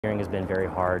Engineering has been very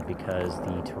hard because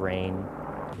the terrain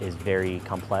is very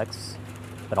complex,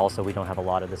 but also we don't have a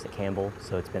lot of this at Campbell,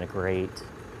 so it's been a great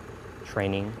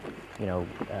training,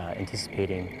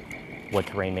 anticipating what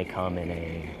terrain may come in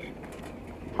a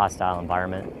hostile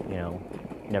environment. You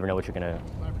never know what you're going to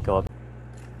go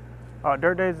up.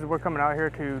 Dirt Days is we're coming out here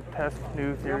to test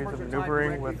new theories of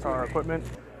maneuvering with our equipment,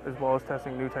 as well as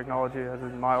testing new technology as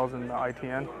in Miles and the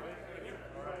ITN.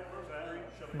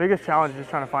 The biggest challenge is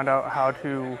trying to find out how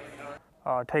to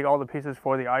take all the pieces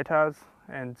for the ITAS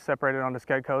and separate it onto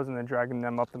Skedcoes and then dragging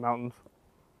them up the mountains.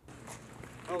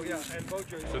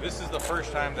 So this is the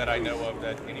first time that I know of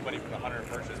that anybody from the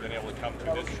 101st has been able to come to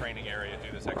this training area and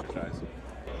do this exercise.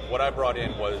 What I brought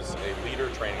in was a leader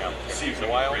training opportunity.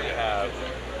 So I only have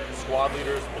squad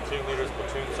leaders, platoon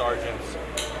sergeants,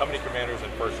 company commanders,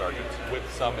 and first sergeants with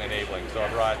some enabling. So I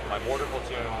brought my mortar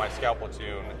platoon, my scout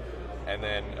platoon, and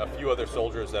then a few other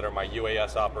soldiers that are my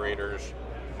UAS operators,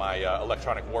 my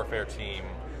electronic warfare team,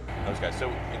 those guys.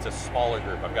 So it's a smaller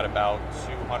group. I've got about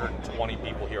 220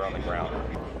 people here on the ground.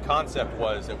 The concept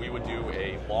was that we would do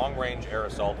a long-range air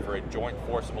assault for a joint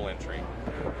forcible entry.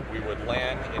 We would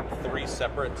land in 3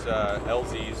 separate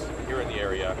LZs here in the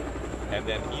area, and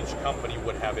then each company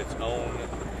would have its own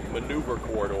maneuver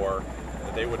corridor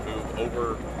that they would move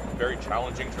over very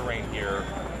challenging terrain here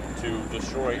to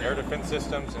destroy air defense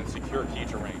systems and secure key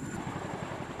terrain.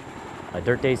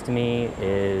 Dirt Days to me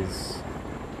is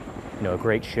a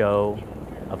great show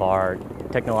of our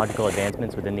technological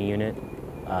advancements within the unit,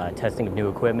 testing of new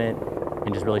equipment,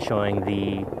 and just really showing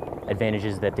the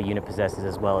advantages that the unit possesses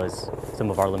as well as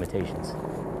some of our limitations.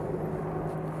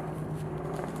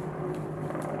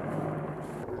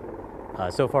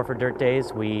 So far for Dirt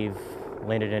Days, we've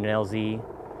landed in an LZ,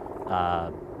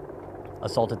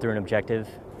 assaulted through an objective,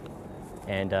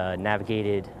 and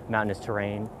navigated mountainous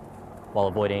terrain while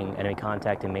avoiding enemy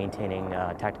contact and maintaining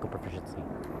tactical proficiency.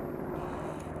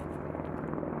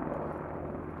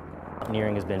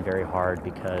 Engineering has been very hard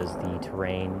because the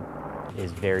terrain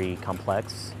is very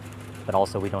complex, but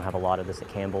also we don't have a lot of this at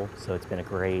Campbell, so it's been a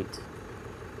great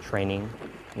training,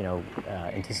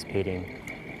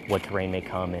 anticipating what terrain may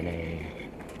come in a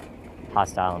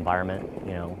hostile environment.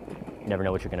 You never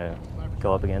know what you're going to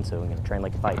go up against, so we're going to train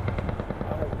like a fight.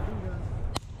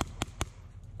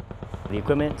 The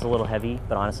equipment is a little heavy,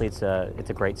 but honestly it's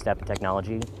a great step in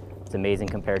technology. It's amazing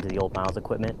compared to the old Miles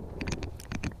equipment.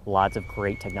 Lots of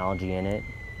great technology in it,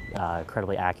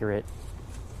 incredibly accurate.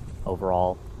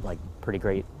 Overall, pretty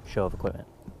great show of equipment.